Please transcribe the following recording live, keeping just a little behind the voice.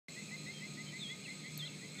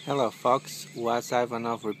Hello folks, was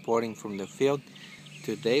Ivanov reporting from the field.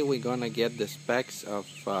 Today we're gonna get the specs of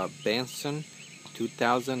Benson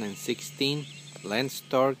 2016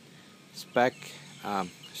 Landstar spec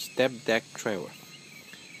step deck trailer.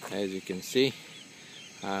 As you can see,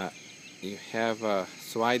 you have a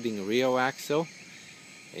sliding rear axle.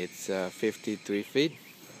 It's 53 feet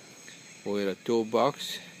with a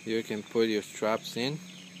toolbox. You can put your straps in,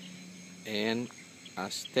 and a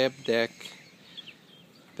step deck.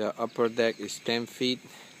 The upper deck is 10 feet,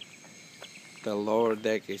 the lower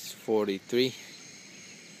deck is 53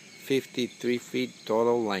 feet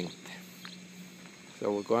total length. So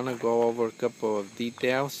we're gonna go over a couple of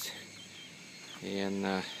details,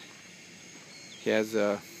 and he has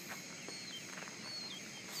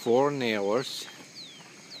 4 nailers,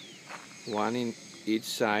 1 in each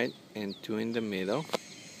side and 2 in the middle.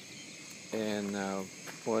 And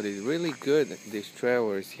what is really good, this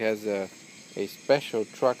trailer is has a special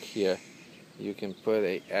truck here. You can put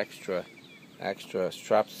extra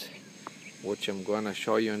straps, which I'm gonna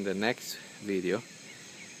show you in the next video,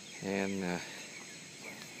 and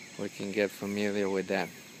we can get familiar with that.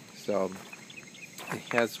 So it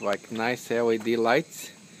has like nice LED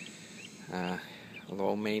lights,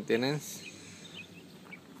 low maintenance.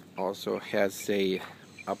 Also has a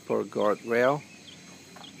upper guard rail,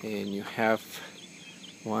 and you have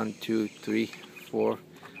 1, 2, 3, 4,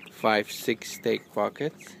 5, 6 stake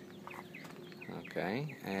pockets.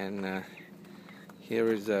 Okay, and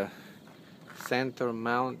here is a center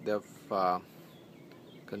mount of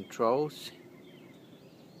controls,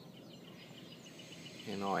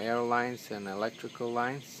 air lines and electrical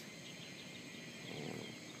lines. And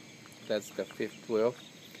that's the 5th wheel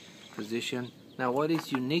position. Now, what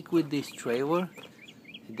is unique with this trailer?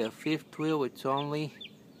 The 5th wheel, it's only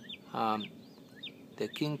the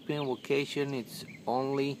kingpin location. It's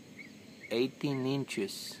only 18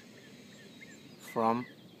 inches from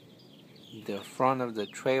the front of the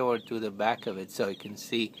trailer to the back of it. So you can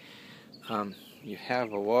see you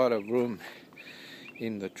have a lot of room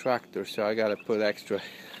in the tractor. So I gotta put extra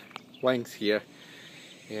length here,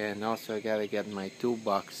 and also I gotta get my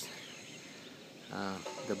toolbox,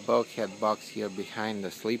 the bulkhead box here behind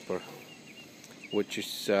the sleeper, which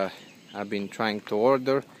is I've been trying to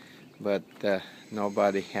order, but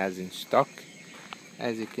nobody has in stock.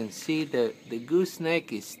 As you can see, the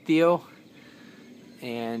gooseneck is steel,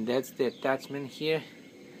 and that's the attachment here.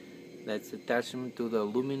 That's the attachment to the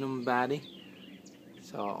aluminum body.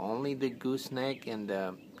 So only the gooseneck and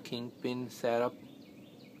the kingpin setup,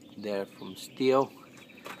 they're from steel.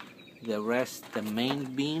 The rest, the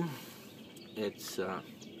main beam, it's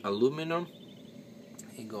aluminum.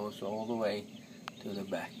 It goes all the way to the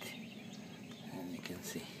back, as you can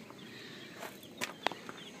see.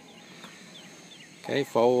 Okay,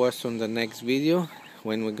 follow us on the next video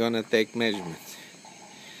when we're gonna take measurements.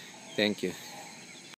 Thank you.